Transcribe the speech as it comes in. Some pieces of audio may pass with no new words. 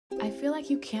I feel like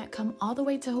you can't come all the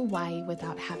way to Hawaii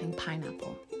without having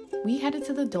pineapple. We headed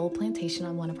to the Dole Plantation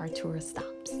on one of our tourist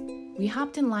stops. We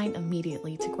hopped in line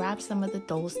immediately to grab some of the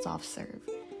Dole soft serve.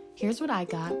 Here's what I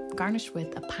got, garnished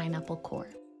with a pineapple core.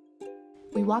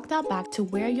 We walked out back to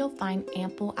where you'll find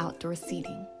ample outdoor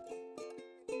seating.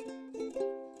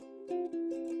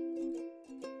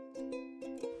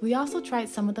 We also tried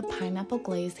some of the pineapple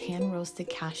glazed hand-roasted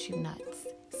cashew nuts.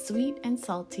 Sweet and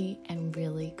salty and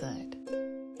really good.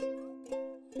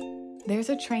 There's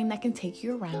a train that can take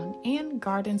you around and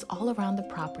gardens all around the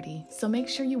property, so make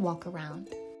sure you walk around.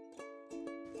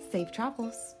 Safe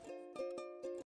travels!